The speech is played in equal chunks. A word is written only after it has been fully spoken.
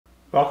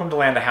Welcome to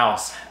Land a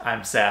House.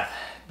 I'm Seth.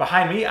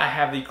 Behind me I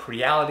have the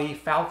Creality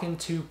Falcon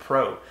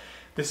Pro.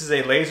 This is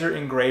a laser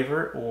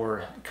engraver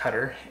or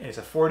cutter. It's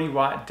a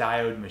 40-watt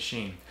diode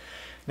machine.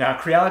 Now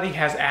Creality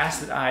has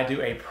asked that I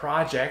do a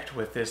project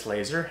with this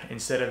laser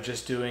instead of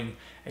just doing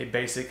a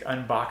basic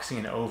unboxing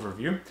and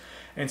overview.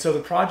 And so the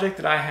project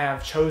that I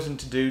have chosen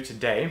to do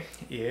today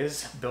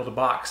is build a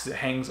box that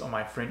hangs on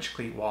my French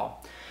cleat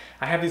wall.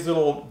 I have these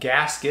little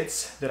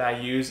gaskets that I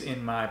use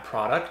in my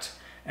product,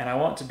 and I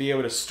want to be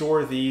able to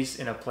store these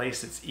in a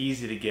place that's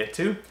easy to get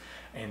to.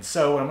 And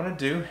so what I'm going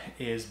to do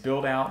is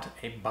build out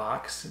a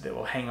box that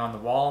will hang on the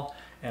wall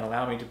and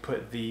allow me to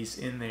put these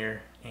in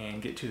there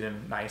and get to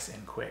them nice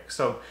and quick.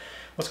 So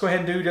let's go ahead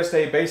and do just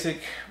a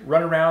basic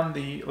run around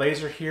the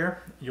laser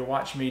here. You'll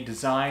watch me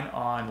design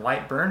on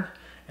Lightburn,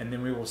 and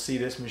then we will see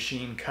this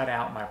machine cut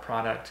out my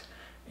product,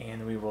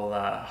 and we will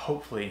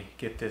hopefully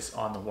get this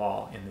on the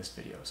wall in this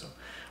video. So,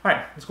 all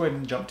right, let's go ahead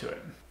and jump to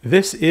it.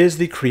 This is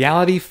the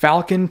Creality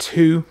Falcon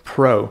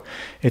Pro.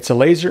 It's a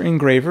laser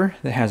engraver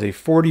that has a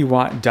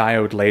 40-watt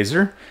diode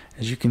laser.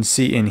 As you can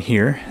see in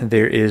here,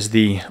 there is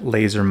the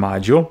laser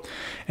module,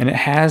 and it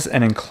has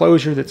an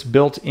enclosure that's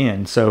built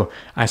in. So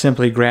I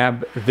simply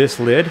grab this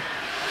lid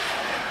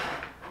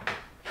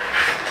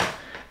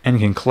and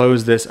can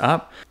close this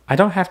up. I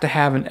don't have to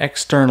have an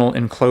external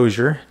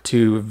enclosure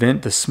to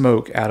vent the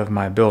smoke out of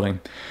my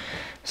building.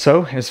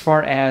 So as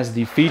far as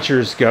the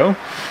features go,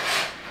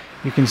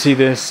 you can see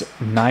this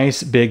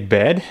nice big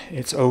bed.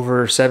 It's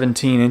over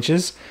 17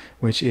 inches,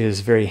 which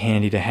is very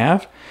handy to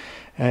have.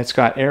 It's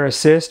got air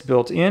assist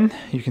built in.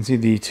 You can see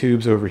the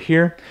tubes over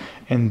here,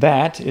 and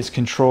that is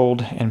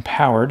controlled and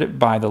powered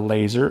by the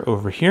laser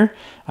over here.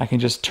 I can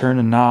just turn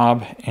a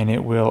knob and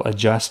it will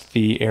adjust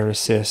the air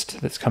assist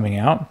that's coming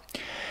out.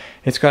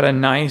 It's got a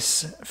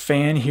nice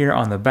fan here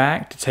on the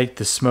back to take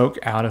the smoke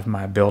out of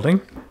my building.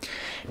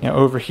 Now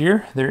over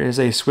here, there is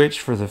a switch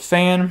for the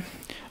fan.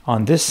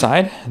 On this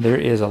side, there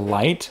is a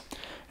light.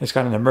 It's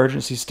got an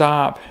emergency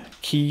stop,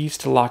 keys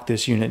to lock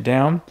this unit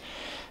down.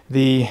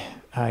 The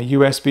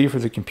USB for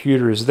the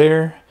computer is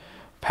there,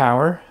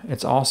 power.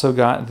 It's also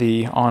got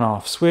the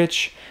on-off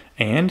switch,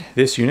 and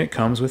this unit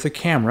comes with a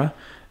camera,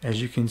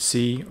 as you can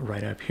see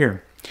right up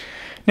here.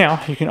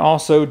 Now, you can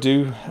also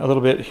do a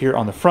little bit here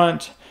on the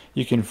front.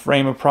 You can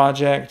frame a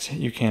project,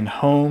 you can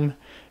home,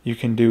 you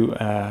can do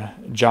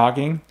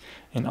jogging,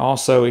 and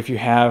also if you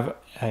have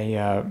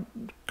a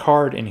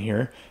card in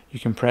here, you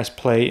can press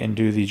play and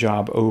do the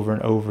job over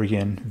and over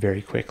again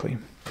very quickly.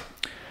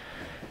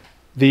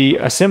 The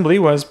assembly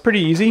was pretty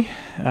easy.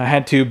 I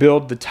had to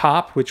build the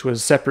top, which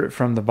was separate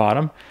from the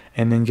bottom,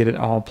 and then get it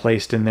all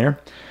placed in there.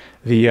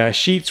 The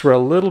sheets were a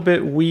little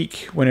bit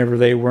weak whenever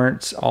they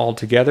weren't all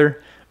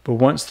together, but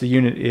once the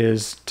unit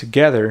is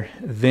together,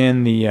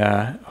 then the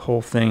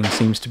whole thing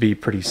seems to be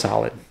pretty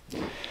solid.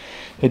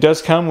 It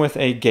does come with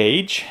a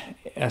gauge,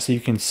 so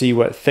you can see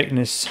what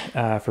thickness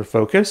for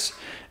focus,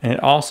 and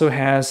it also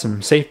has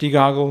some safety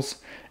goggles,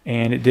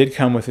 and it did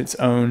come with its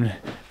own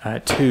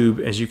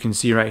tube, as you can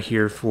see right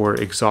here, for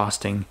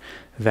exhausting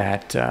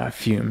that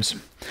fumes.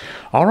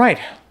 All right,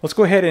 let's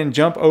go ahead and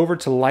jump over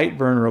to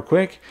Lightburn real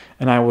quick,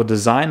 and I will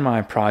design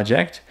my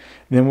project.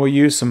 Then we'll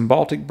use some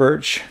Baltic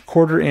birch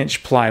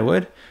 1/4-inch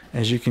plywood,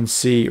 as you can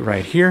see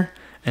right here,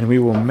 and we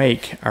will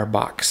make our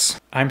box.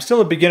 I'm still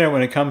a beginner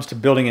when it comes to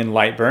building in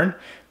Lightburn,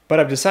 but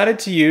I've decided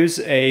to use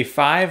a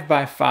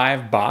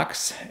 5x5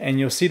 box, and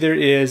you'll see there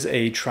is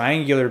a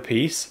triangular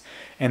piece,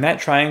 and that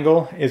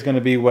triangle is going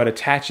to be what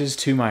attaches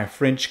to my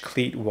French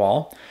cleat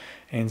wall.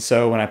 And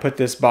so when I put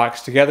this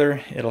box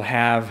together, it'll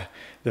have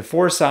the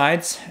 4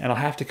 sides, and I'll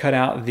have to cut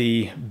out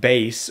the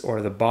base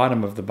or the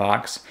bottom of the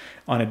box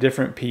on a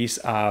different piece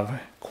of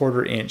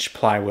 1/4-inch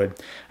plywood.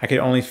 I could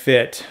only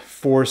fit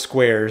 4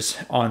 squares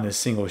on this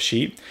single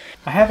sheet.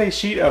 I have a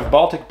sheet of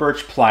Baltic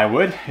birch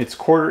plywood. It's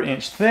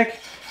 1/4-inch thick.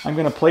 I'm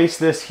going to place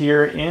this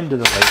here into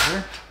the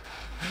laser.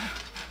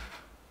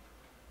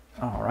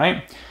 All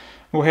right.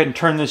 Go ahead and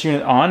turn this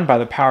unit on by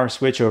the power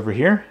switch over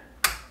here.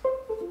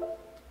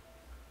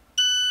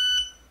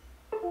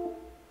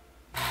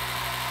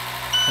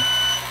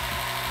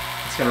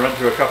 It's going to run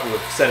through a couple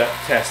of setup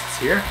tests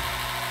here.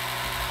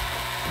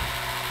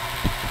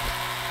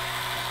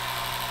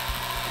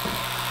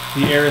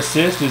 The air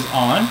assist is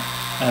on,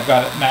 and I've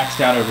got it maxed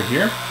out over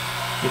here.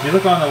 If you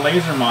look on the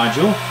laser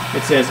module,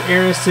 it says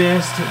air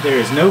assist, there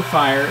is no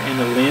fire, and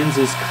the lens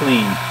is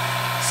clean.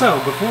 So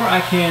before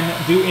I can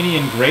do any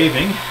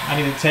engraving, I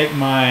need to take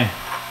my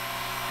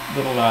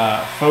little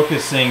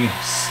focusing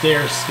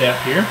stair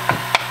step here.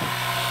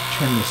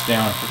 Turn this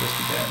down for just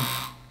a bit.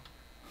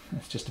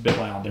 It's just a bit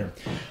loud there.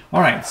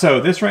 All right, so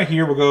this right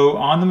here will go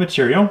on the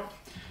material,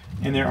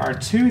 and there are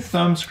 2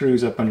 thumb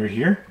screws up under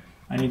here.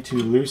 I need to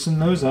loosen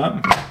those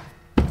up,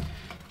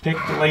 pick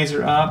the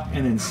laser up,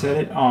 and then set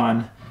it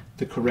on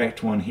the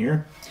correct one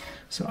here.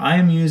 So I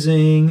am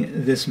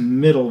using this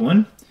middle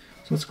one.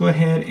 So let's go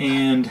ahead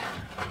and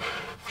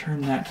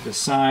turn that to the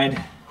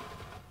side.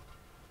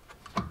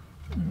 I'm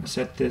going to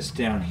set this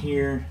down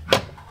here.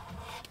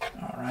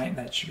 All right,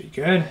 that should be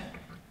good.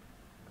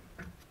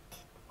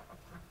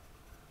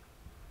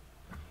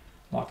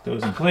 Lock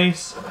those in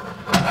place.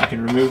 I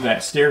can remove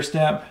that stair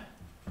step.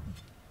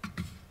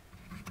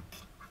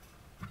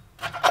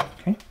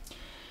 Okay.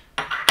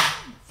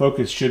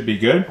 Focus should be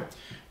good.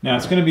 Now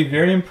it's going to be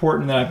very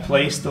important that I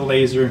place the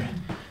laser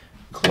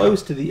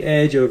close to the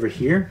edge over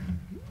here.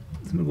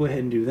 So I'm going to go ahead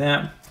and do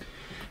that.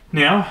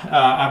 Now,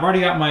 I've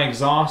already got my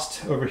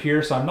exhaust over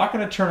here, so I'm not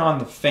going to turn on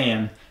the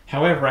fan.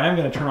 However, I am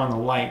going to turn on the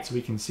light so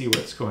we can see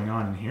what's going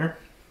on in here.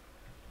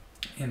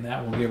 And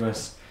that will give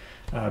us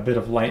a bit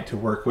of light to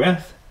work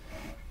with.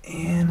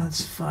 And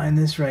let's find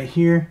this right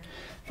here.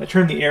 If I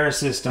turn the air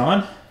assist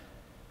on,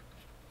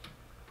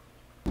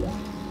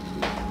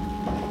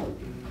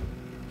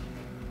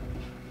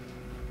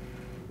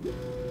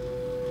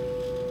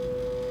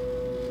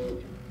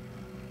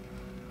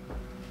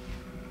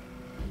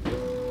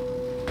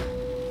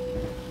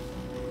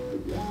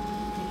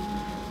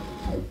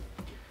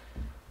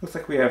 looks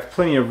like we have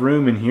plenty of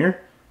room in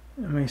here.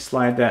 Let me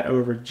slide that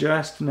over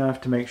just enough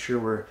to make sure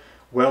we're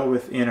well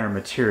within our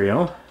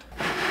material.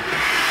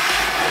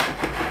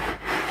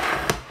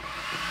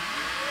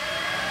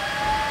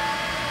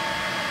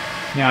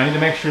 Now I need to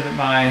make sure that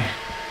my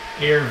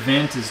air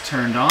vent is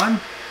turned on.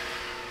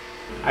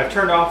 I've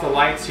turned off the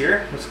lights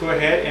here. Let's go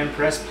ahead and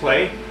press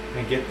play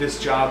and get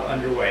this job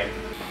underway.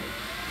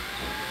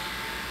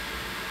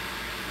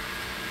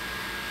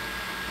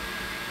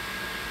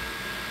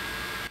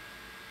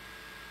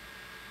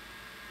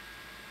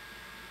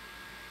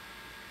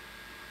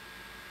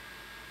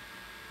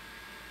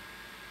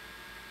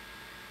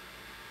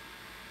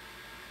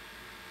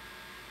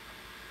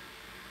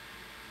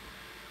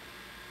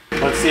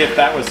 Let's see if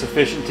that was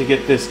sufficient to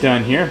get this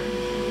done here.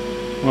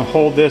 I'm going to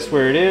hold this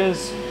where it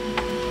is.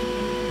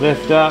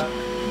 Lift up.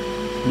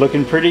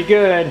 Looking pretty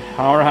good.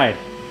 All right.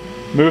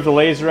 Move the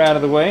laser out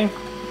of the way.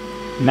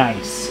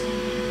 Nice.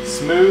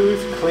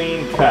 Smooth,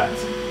 clean cut.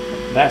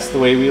 That's the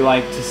way we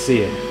like to see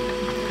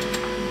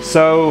it.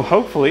 So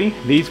hopefully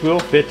these will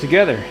fit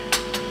together.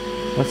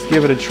 Let's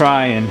give it a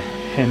try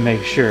and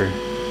make sure.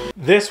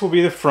 This will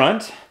be the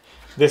front.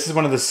 This is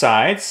one of the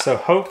sides. So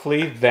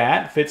hopefully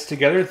that fits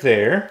together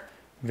there.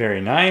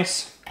 Very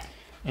nice.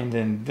 And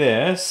then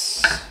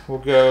this will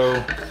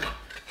go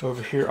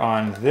over here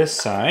on this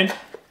side.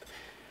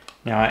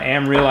 Now I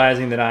am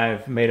realizing that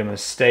I've made a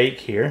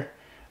mistake here.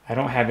 I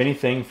don't have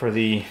anything for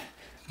the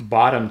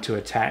bottom to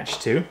attach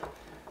to.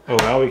 Oh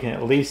well, we can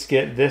at least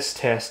get this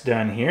test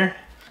done here.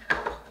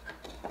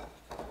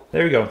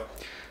 There we go.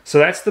 So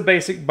that's the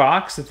basic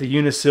box that the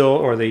Unisil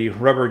or the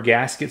rubber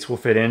gaskets will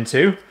fit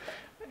into.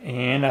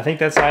 And I think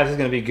that size is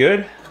going to be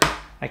good.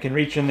 I can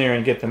reach in there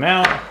and get them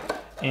out.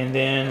 And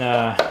then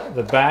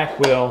the back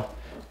will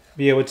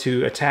be able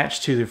to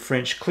attach to the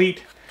French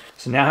cleat.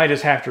 So now I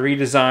just have to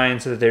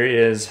redesign so that there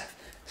is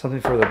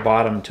something for the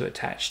bottom to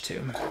attach to.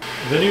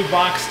 The new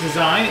box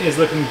design is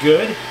looking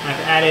good.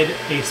 I've added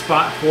a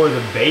spot for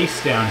the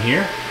base down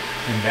here,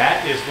 and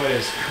that is what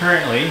is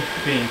currently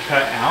being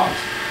cut out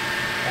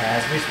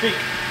as we speak.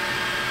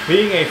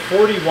 Being a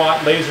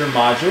 40-watt laser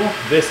module,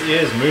 this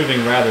is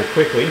moving rather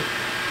quickly.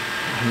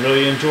 I'm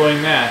really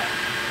enjoying that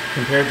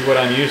compared to what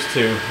I'm used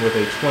to with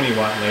a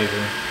 20-watt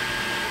laser.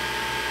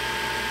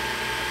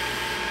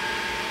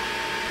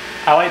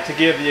 I like to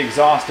give the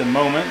exhaust a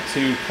moment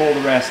to pull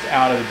the rest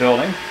out of the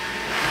building.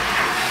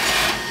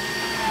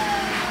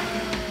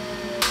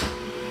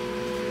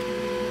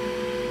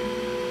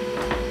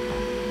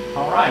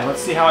 Alright,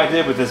 let's see how I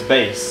did with this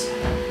base.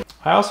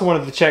 I also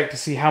wanted to check to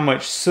see how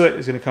much soot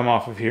is going to come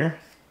off of here.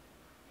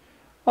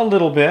 A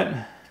little bit.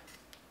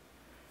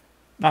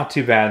 Not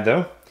too bad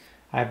though.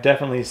 I've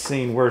definitely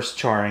seen worse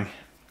charring.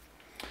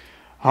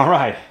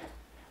 Alright,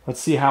 let's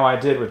see how I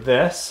did with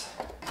this.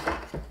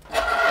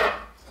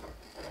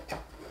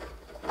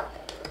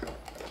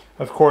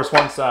 Of course,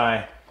 once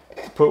I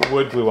put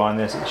wood glue on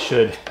this, it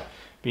should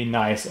be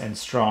nice and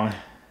strong.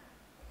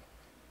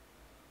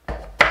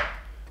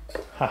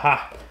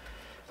 Haha,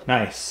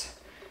 nice.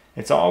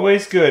 It's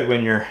always good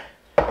when your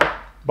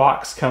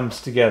box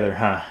comes together,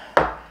 huh?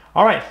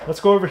 Alright,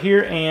 let's go over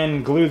here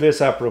and glue this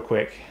up real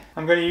quick.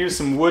 I'm going to use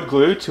some wood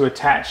glue to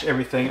attach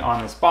everything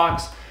on this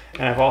box,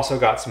 and I've also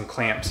got some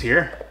clamps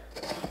here.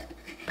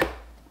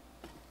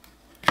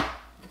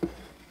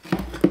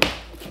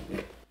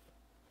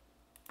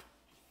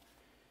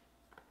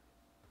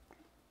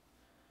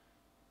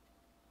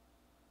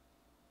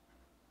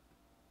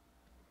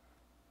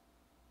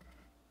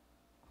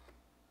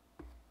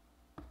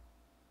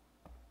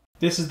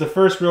 This is the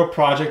first real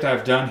project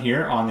I've done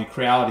here on the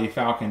Creality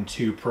Falcon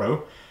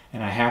Pro,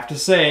 and I have to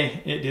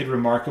say it did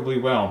remarkably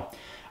well.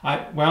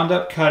 I wound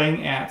up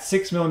cutting at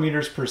 6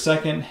 millimeters per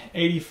second,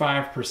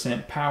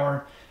 85%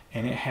 power,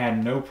 and it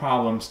had no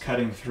problems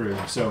cutting through.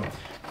 So,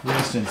 for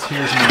instance,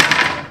 here's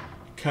my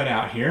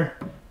cutout here.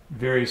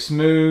 Very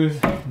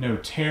smooth, no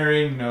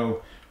tearing,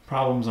 no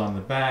problems on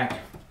the back.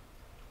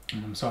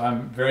 So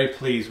I'm very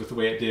pleased with the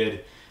way it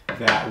did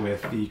that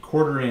with the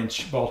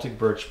 1/4-inch Baltic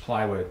birch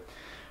plywood.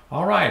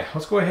 All right,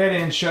 let's go ahead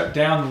and shut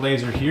down the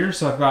laser here.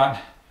 So I've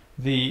got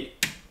the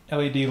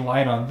LED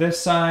light on this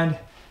side.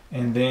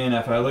 And then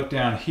if I look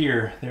down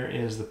here, there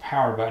is the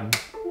power button.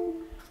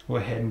 go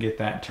ahead and get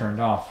that turned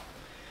off.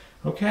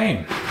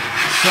 Okay,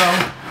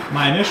 so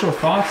my initial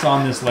thoughts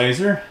on this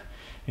laser,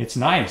 it's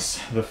nice.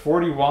 The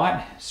 40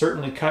 watt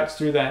certainly cuts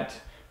through that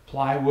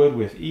plywood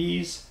with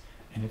ease,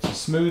 and it's a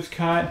smooth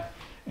cut,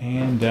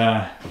 and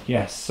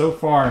yes, so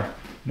far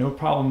no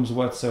problems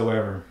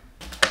whatsoever.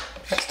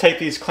 Let's take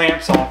these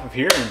clamps off of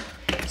here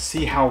and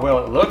see how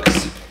well it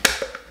looks.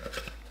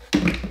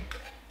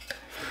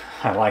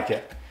 I like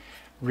it.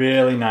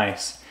 Really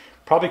nice.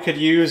 Probably could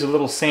use a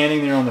little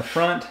sanding there on the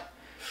front,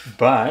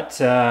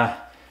 but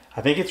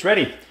I think it's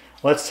ready.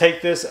 Let's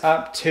take this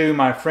up to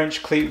my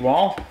French cleat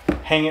wall,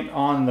 hang it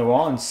on the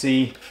wall, and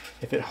see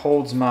if it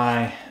holds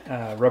my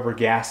rubber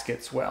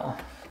gaskets well.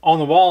 On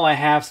the wall I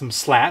have some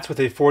slats with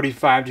a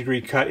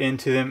 45-degree cut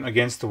into them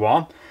against the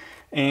wall.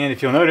 And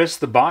if you'll notice,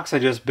 the box I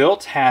just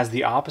built has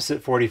the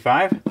opposite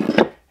 45,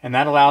 and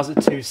that allows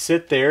it to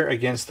sit there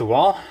against the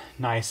wall,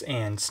 nice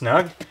and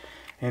snug.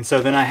 And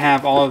so then I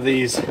have all of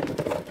these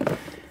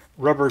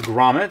rubber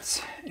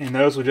grommets, and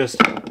those will just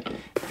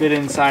fit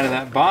inside of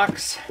that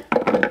box.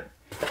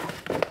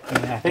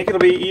 And I think it'll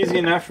be easy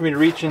enough for me to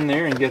reach in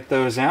there and get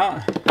those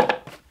out.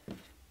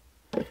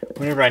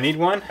 Whenever I need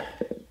one,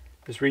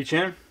 just reach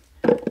in,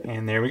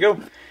 and there we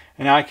go.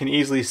 And now I can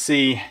easily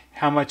see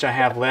how much I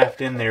have left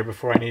in there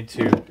before I need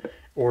to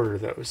order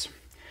those.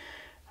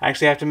 I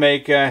actually have to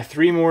make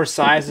 3 more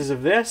sizes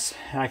of this.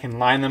 I can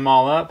line them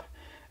all up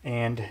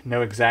and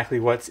know exactly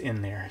what's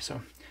in there.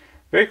 So,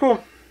 very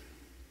cool.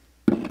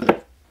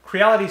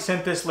 Creality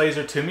sent this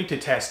laser to me to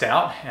test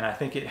out, and I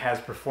think it has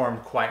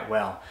performed quite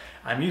well.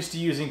 I'm used to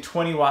using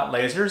 20 watt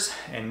lasers,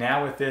 and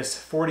now with this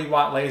 40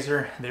 watt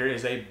laser, there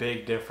is a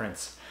big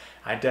difference.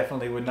 I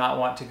definitely would not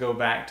want to go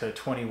back to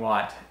 20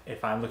 watt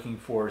if I'm looking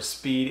for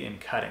speed in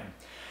cutting.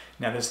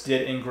 Now this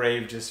did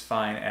engrave just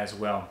fine as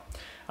well.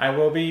 I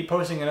will be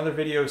posting another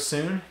video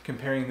soon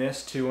comparing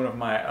this to one of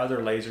my other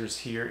lasers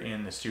here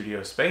in the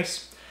studio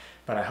space.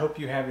 But I hope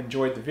you have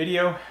enjoyed the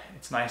video.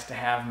 It's nice to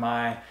have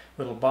my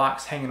little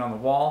box hanging on the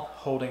wall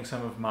holding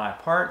some of my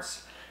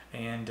parts.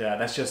 And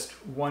that's just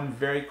one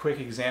very quick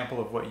example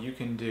of what you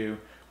can do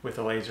with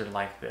a laser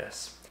like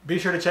this. Be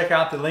sure to check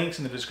out the links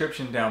in the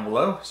description down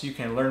below so you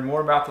can learn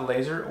more about the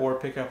laser or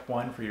pick up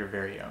one for your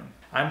very own.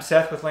 I'm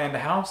Seth with Land to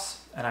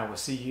House, and I will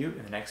see you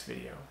in the next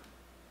video.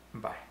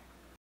 Bye.